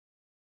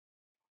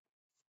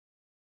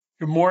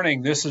Good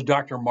morning. This is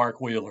Dr.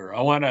 Mark Wheeler.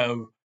 I want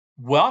to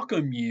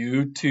welcome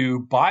you to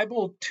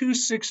Bible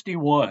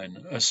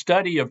 261, a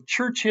study of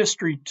Church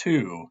History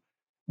 2,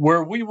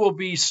 where we will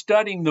be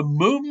studying the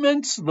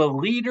movements, the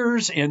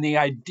leaders, and the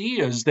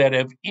ideas that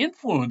have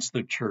influenced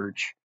the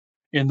church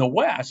in the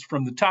West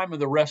from the time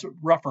of the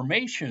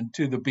Reformation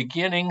to the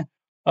beginning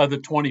of the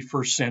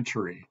 21st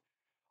century.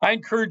 I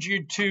encourage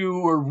you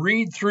to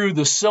read through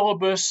the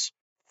syllabus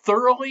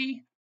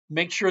thoroughly.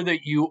 Make sure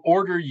that you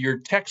order your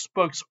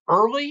textbooks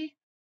early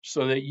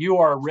so that you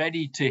are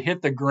ready to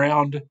hit the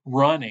ground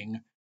running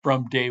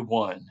from day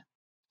one.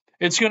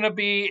 It's going to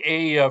be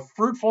a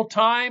fruitful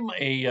time,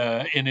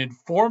 an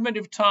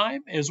informative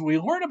time as we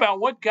learn about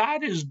what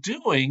God is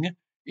doing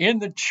in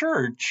the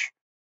church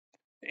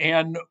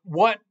and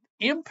what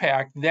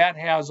impact that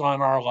has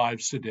on our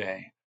lives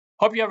today.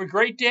 Hope you have a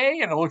great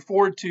day, and I look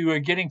forward to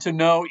getting to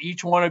know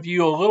each one of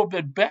you a little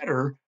bit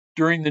better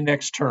during the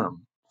next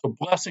term. So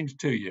blessings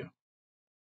to you.